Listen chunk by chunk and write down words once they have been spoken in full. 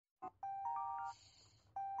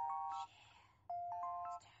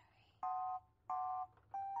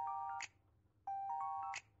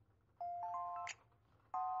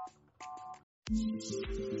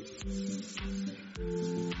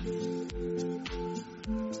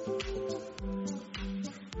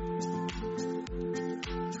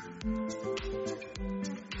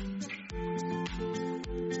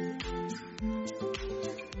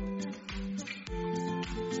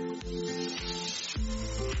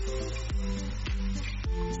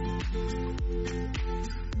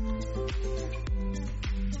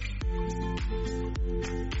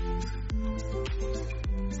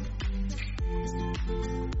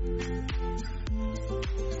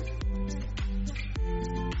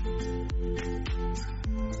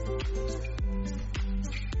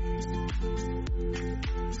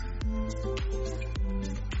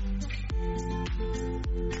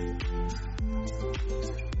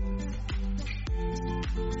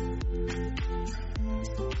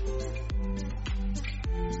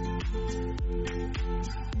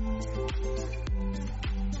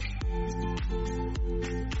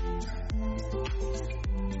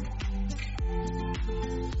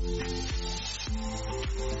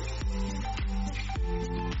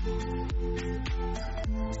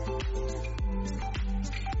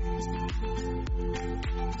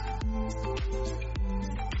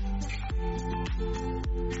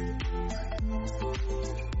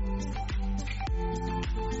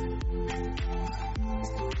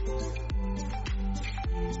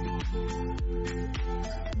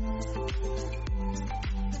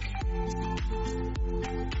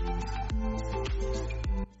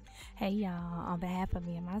Hey y'all, on behalf of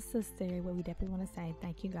me and my sister, we definitely want to say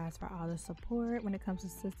thank you guys for all the support when it comes to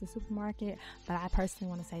Sistahs Supermarket. But I personally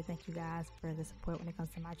want to say thank you guys for the support when it comes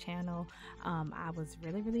to my channel. I was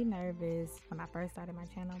really nervous when I first started my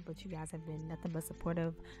channel, but you guys have been nothing but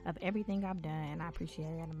supportive of everything I've done, and I appreciate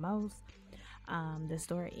it the most. The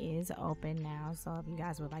store is open now, so if you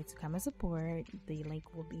guys would like to come and support, the link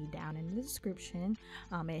will be down in the description.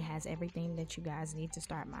 It has everything that you guys need to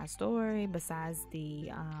start MyStory besides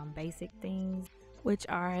the basic things, which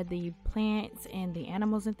are the plants and the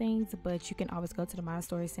animals and things, but you can always go to the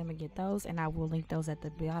MyStory sim and get those, and I will link those at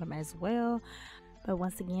the bottom as well. But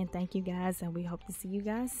once again, thank you guys, and we hope to see you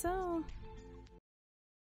guys soon.